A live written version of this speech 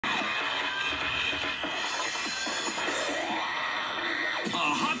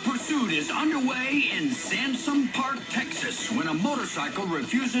pursuit is underway in Sansom Park, Texas, when a motorcycle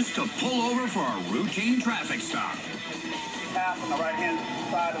refuses to pull over for a routine traffic stop. Pass on the right-hand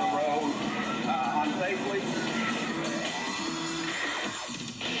side of the road unsafely.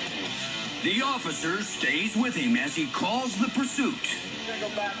 The officer stays with him as he calls the pursuit. We're going to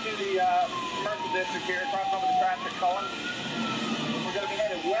go back to the commercial district here, cross over the traffic cone. We're going to be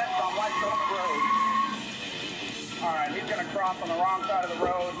headed west on Whitestone Road. All right, he's going to cross on the wrong side of the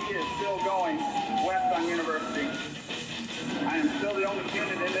road. He is still going west on University. I am still the only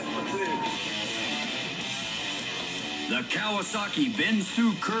unit in this pursuit. The Kawasaki bends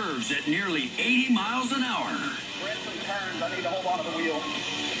through curves at nearly 80 miles an hour. Wrestling turns, I need to hold on to the wheel.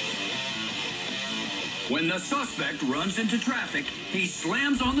 When the suspect runs into traffic, he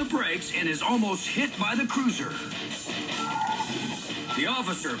slams on the brakes and is almost hit by the cruiser. The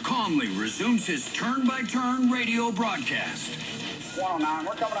officer calmly resumes his turn-by-turn radio broadcast. 109,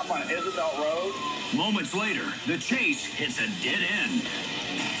 we're coming up on Isabel Road. Moments later, the chase hits a dead end.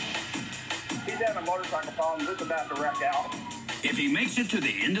 He's having motorcycle problems. It's about to wreck out. If he makes it to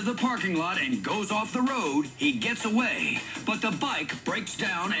the end of the parking lot and goes off the road, he gets away. But the bike breaks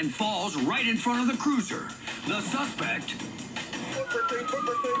down and falls right in front of the cruiser. The suspect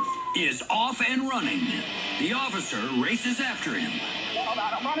is off and running. The officer races after him.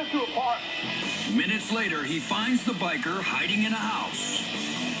 I'm running through a park. Minutes later, he finds the biker hiding in a house.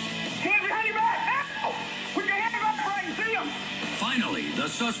 Hands behind your back! Ow! Put your hands up so I can see him! Finally, the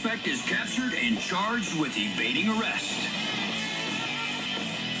suspect is captured and charged with evading arrest.